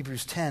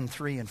 Hebrews 10,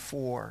 3 and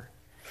 4.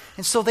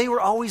 And so they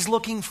were always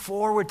looking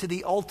forward to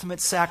the ultimate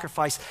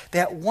sacrifice,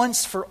 that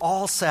once for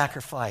all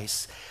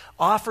sacrifice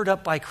offered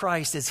up by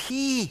Christ as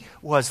he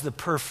was the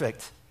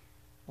perfect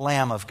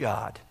Lamb of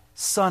God,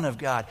 Son of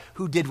God,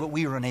 who did what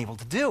we were unable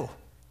to do.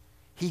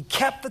 He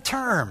kept the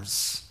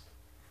terms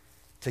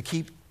to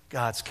keep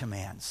God's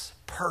commands.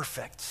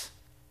 Perfect.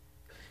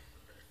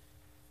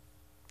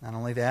 Not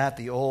only that,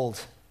 the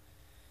old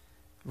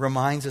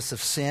reminds us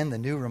of sin, the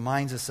new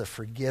reminds us of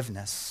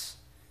forgiveness.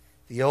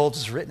 The old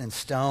is written in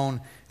stone,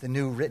 the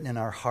new written in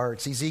our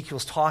hearts.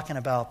 Ezekiel's talking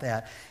about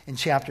that in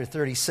chapter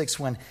 36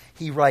 when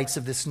he writes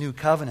of this new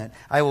covenant.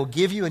 I will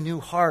give you a new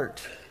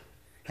heart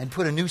and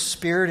put a new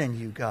spirit in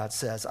you, God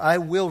says. I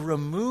will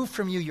remove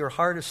from you your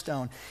heart of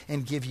stone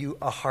and give you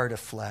a heart of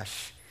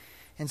flesh.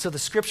 And so the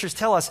scriptures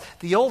tell us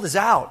the old is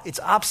out. It's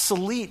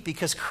obsolete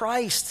because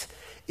Christ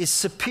is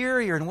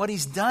superior, and what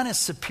he's done is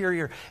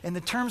superior, and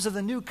the terms of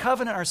the new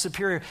covenant are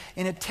superior,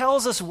 and it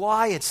tells us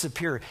why it's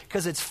superior,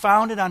 because it's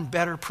founded on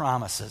better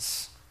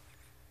promises.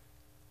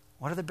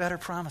 What are the better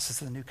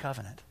promises of the new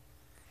covenant?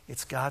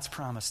 It's God's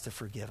promise to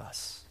forgive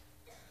us.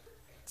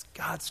 It's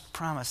God's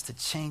promise to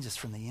change us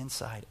from the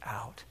inside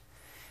out.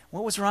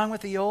 What was wrong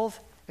with the old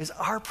is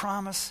our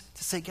promise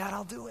to say, God,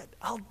 I'll do it.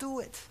 I'll do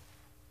it.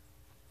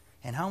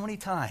 And how many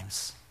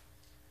times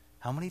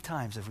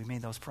have we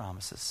made those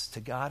promises to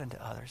God and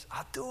to others?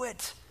 I'll do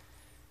it.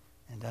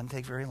 And it doesn't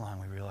take very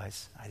long. We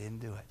realize I didn't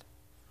do it.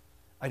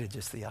 I did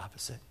just the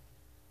opposite.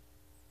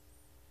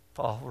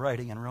 Paul,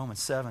 writing in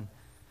Romans 7,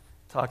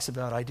 talks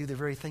about, I do the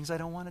very things I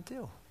don't want to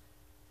do.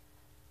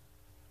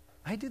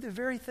 I do the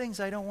very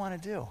things I don't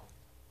want to do.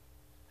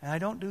 And I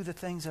don't do the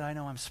things that I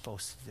know I'm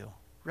supposed to do.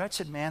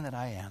 Wretched man that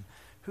I am,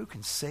 who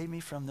can save me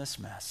from this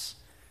mess?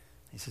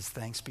 He says,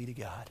 thanks be to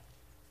God.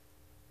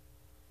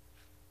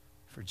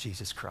 for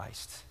Jesus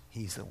Christ.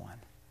 He's the one.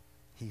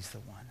 He's the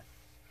one.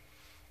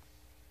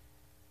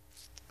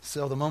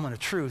 So the moment of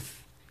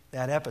truth,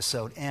 that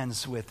episode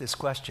ends with this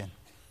question.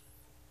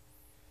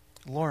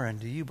 Lauren,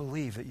 do you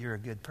believe that you're a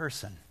good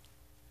person?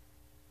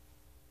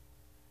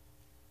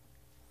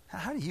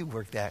 How do you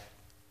work that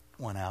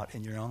one out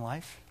in your own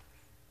life?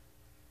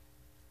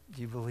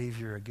 Do you believe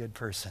you're a good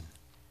person?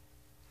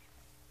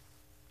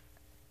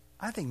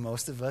 I think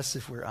most of us,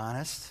 if we're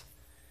honest,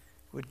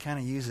 would kind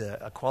of use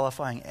a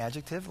qualifying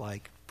adjective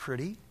like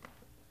pretty.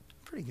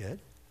 Pretty good.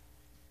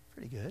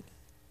 Pretty good.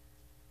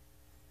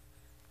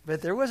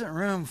 But there wasn't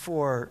room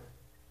for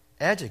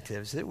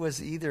adjectives. It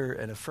was either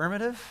an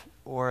affirmative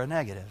or a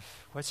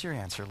negative. What's your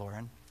answer,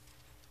 Lauren?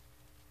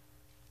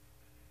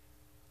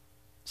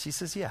 She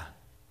says, yeah.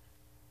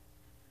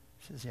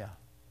 She says, yeah.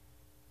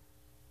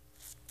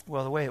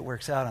 Well, the way it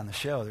works out on the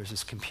show, there's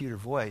this computer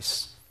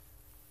voice,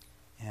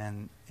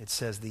 and it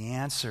says the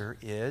answer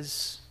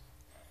is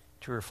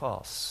true or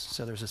false.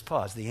 So there's this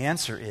pause. The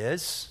answer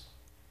is,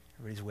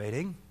 everybody's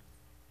waiting,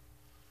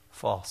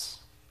 false.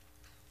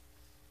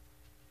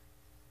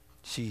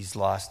 She's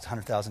lost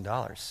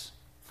 $100,000.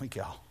 We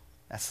go.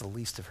 That's the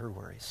least of her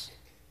worries.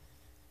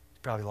 She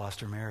probably lost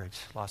her marriage,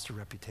 lost her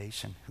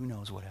reputation. Who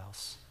knows what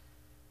else?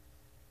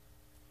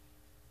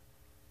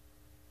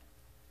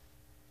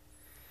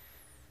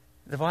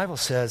 The Bible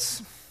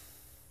says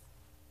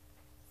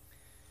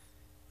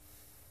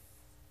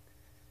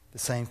the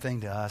same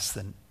thing to us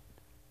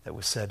that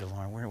was said to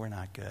Lauren. We're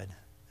not good.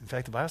 In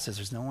fact, the Bible says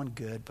there's no one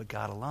good but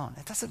God alone.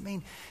 It doesn't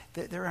mean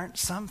that there aren't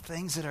some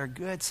things that are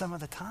good some of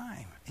the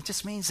time. It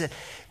just means that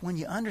when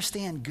you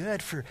understand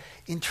good for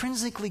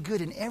intrinsically good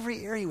in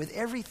every area, with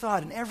every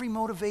thought and every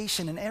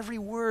motivation and every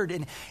word,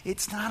 and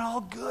it's not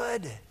all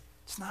good.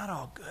 It's not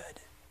all good.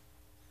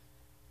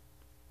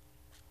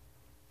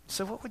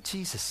 So what would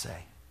Jesus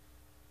say?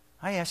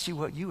 I asked you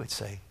what you would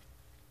say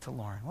to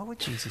Lauren. What would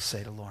Jesus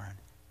say to Lauren?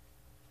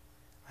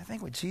 I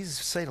think what Jesus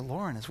would say to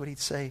Lauren is what he'd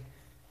say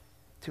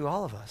to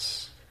all of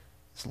us.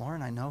 It's,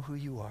 Lauren, I know who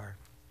you are.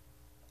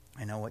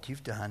 I know what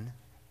you've done.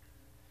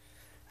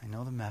 I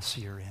know the mess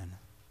you're in.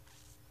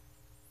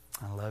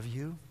 I love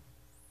you.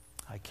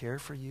 I care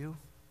for you.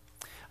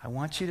 I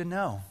want you to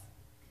know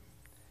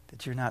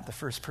that you're not the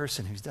first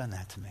person who's done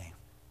that to me.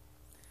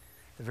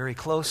 The very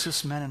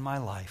closest men in my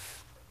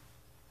life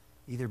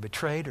either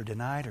betrayed or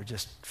denied or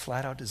just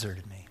flat out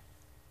deserted me.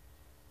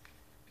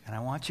 And I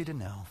want you to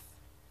know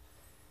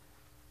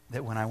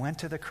that when I went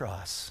to the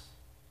cross,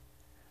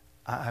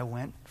 I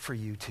went for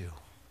you too.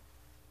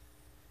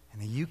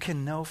 And that you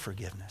can know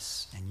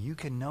forgiveness, and you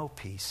can know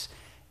peace,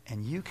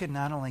 and you can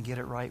not only get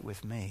it right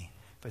with me,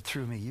 but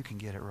through me you can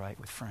get it right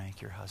with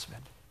Frank, your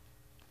husband.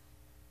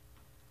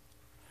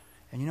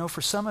 And you know,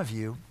 for some of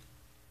you,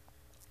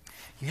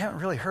 you haven't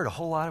really heard a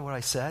whole lot of what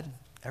I said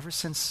ever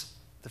since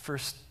the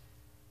first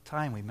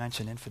time we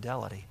mentioned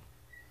infidelity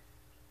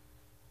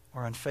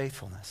or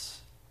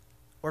unfaithfulness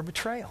or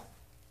betrayal.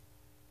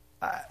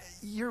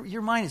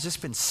 Your mind has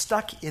just been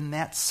stuck in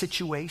that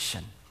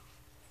situation.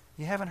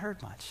 You haven't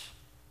heard much.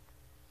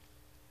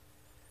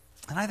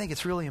 And I think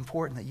it's really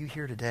important that you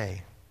hear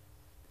today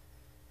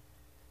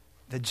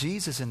that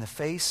Jesus, in the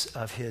face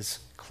of his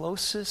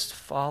closest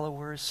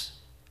followers'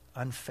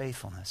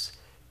 unfaithfulness,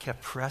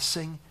 kept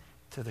pressing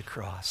to the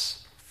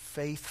cross,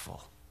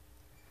 faithful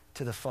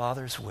to the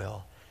Father's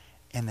will,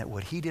 and that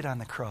what he did on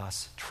the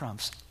cross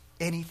trumps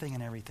anything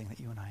and everything that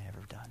you and I have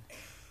ever done.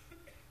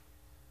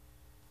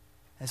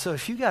 And so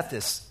if you got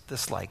this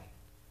like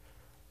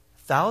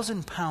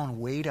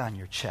 1,000-pound weight on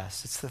your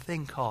chest, it's the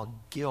thing called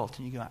guilt,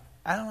 and you go,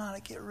 I don't know how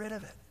to get rid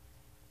of it.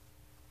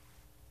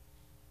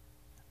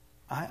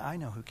 I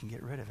know who can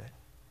get rid of it.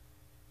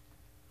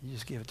 You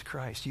just give it to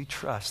Christ. You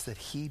trust that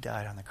he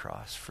died on the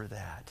cross for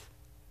that.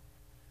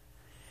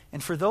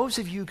 And for those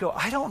of you who go,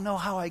 I don't know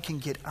how I can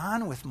get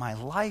on with my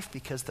life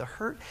because the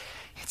hurt,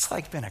 it's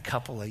like been a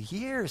couple of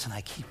years and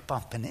I keep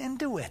bumping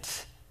into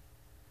it.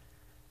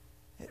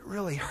 It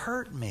really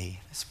hurt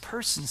me. This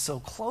person's so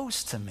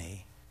close to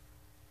me.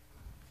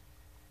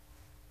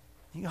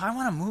 You go, I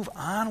want to move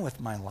on with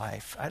my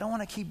life. I don't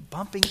want to keep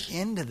bumping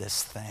into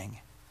this thing.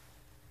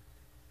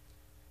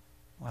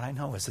 What I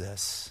know is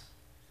this,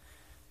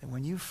 that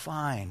when you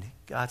find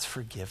God's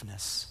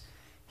forgiveness,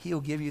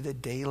 he'll give you the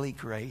daily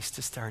grace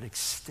to start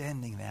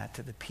extending that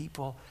to the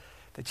people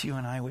that you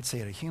and I would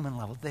say at a human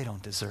level, they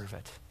don't deserve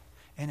it.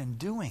 And in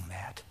doing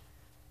that,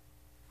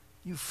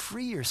 you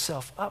free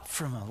yourself up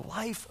from a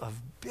life of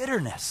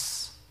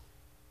bitterness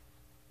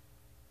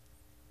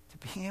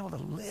to being able to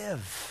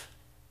live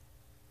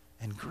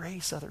and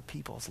grace other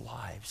people's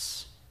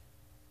lives.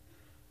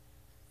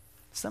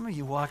 Some of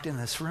you walked in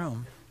this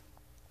room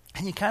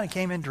and you kind of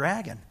came in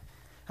dragging.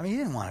 I mean, you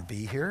didn't want to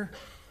be here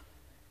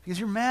because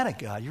you're mad at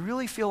God. You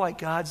really feel like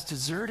God's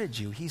deserted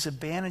you. He's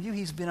abandoned you.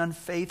 He's been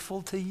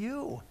unfaithful to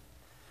you.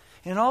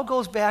 And it all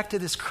goes back to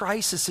this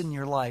crisis in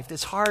your life,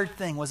 this hard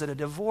thing. Was it a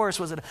divorce?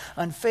 Was it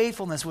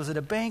unfaithfulness? Was it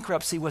a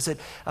bankruptcy? Was it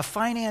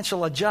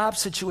a job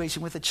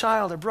situation with a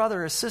child, a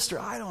brother, a sister?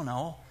 I don't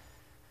know.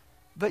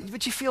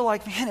 But you feel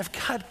like, man, if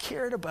God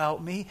cared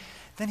about me,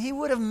 then he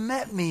would have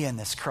met me in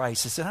this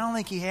crisis. And I don't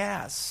think he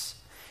has.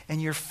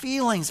 And your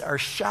feelings are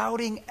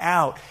shouting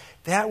out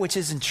that which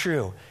isn't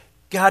true.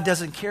 God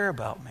doesn't care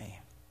about me.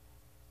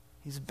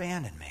 He's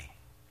abandoned me.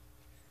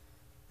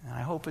 And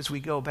I hope as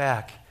we go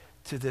back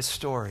to this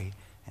story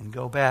and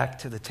go back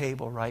to the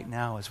table right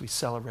now as we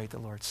celebrate the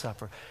Lord's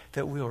Supper,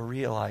 that we will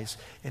realize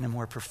in a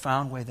more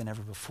profound way than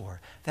ever before,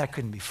 that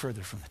couldn't be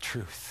further from the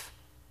truth.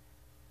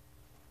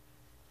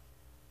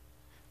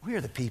 We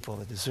are the people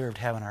that deserved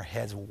having our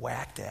heads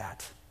whacked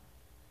at.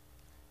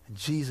 And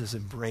Jesus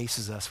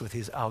embraces us with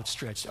his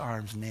outstretched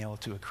arms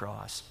nailed to a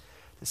cross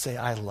to say,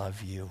 I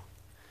love you.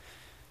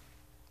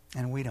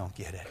 And we don't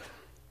get it.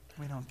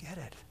 We don't get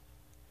it.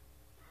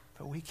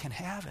 But we can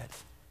have it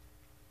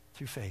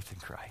through faith in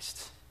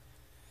Christ.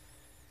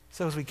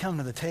 So as we come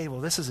to the table,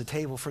 this is a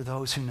table for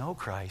those who know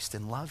Christ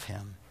and love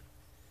him.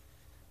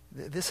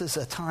 This is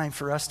a time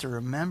for us to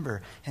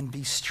remember and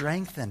be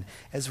strengthened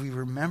as we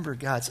remember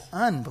God's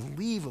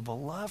unbelievable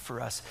love for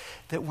us,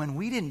 that when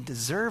we didn't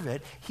deserve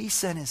it, he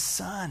sent his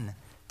son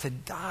to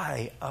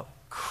die a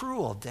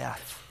cruel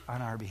death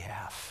on our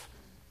behalf.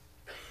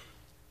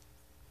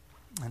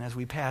 And as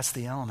we pass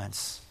the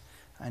elements,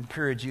 I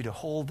encourage you to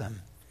hold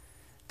them,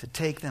 to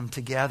take them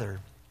together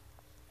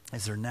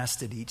as they're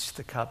nested, each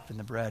the cup and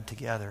the bread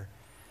together.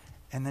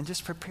 And then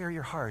just prepare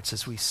your hearts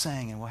as we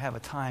sing, and we'll have a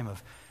time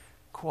of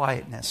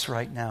quietness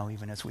right now,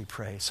 even as we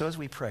pray. So as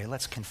we pray,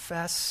 let's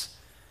confess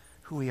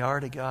who we are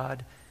to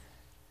God.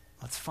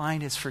 Let's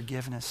find his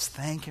forgiveness,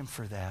 thank him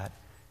for that,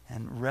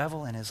 and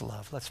revel in his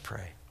love. Let's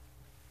pray.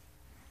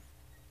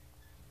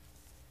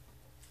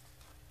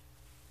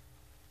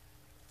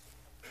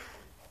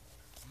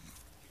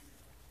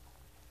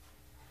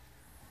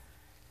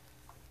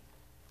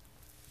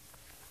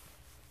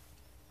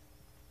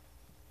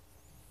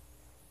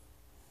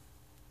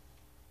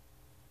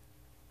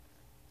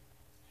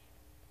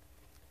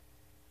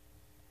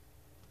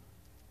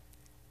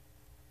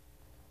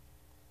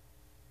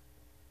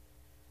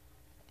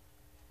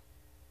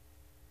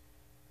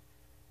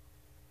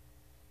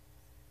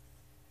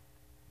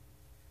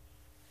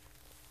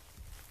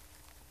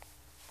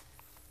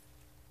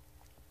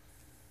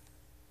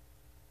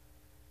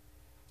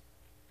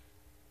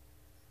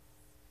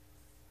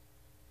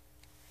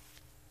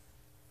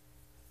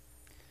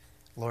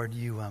 Lord,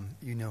 you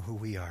know who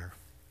we are.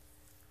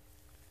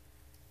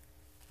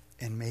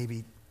 And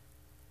maybe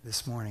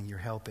this morning you're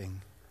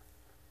helping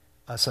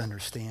us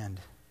understand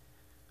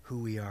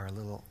who we are a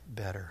little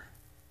better.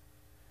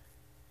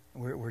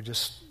 We're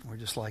just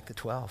like the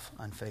 12,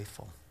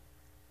 unfaithful.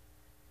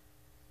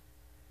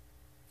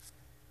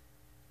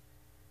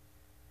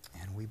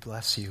 And we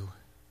bless you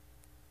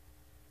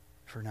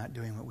for not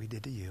doing what we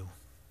did to you,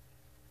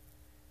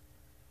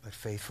 but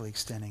faithfully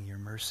extending your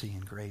mercy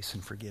and grace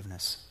and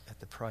forgiveness at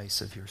the price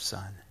of your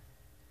Son.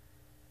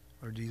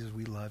 Lord Jesus,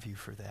 we love you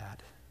for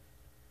that.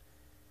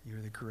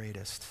 You're the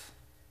greatest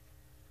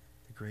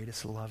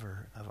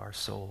lover of our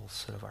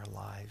souls, of our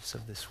lives,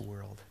 of this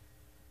world.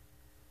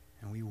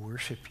 And we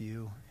worship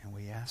you, and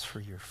we ask for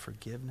your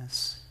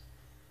forgiveness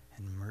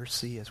and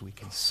mercy as we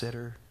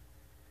consider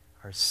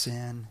our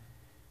sin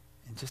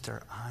and just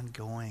our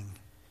ongoing,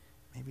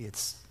 maybe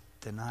it's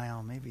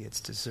denial, maybe it's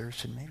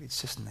desertion, maybe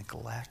it's just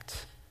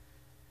neglect.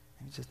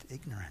 Maybe just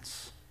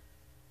ignorance.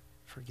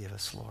 Forgive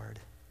us, Lord,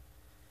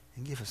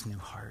 and give us new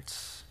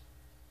hearts.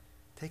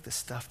 Take the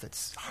stuff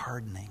that's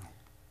hardening,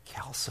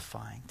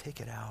 calcifying,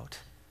 take it out.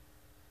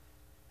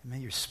 And may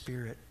your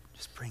Spirit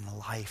just bring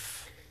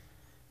life,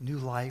 new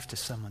life to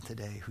someone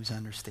today who's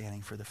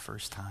understanding for the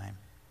first time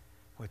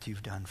what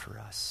you've done for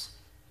us.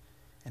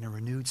 And a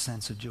renewed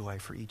sense of joy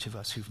for each of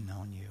us who've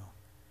known you.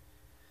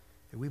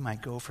 That we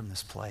might go from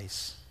this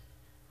place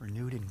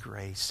renewed in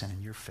grace and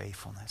in your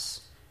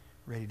faithfulness,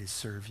 ready to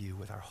serve you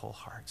with our whole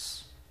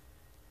hearts.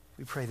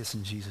 We pray this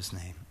in Jesus'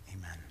 name.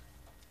 Amen.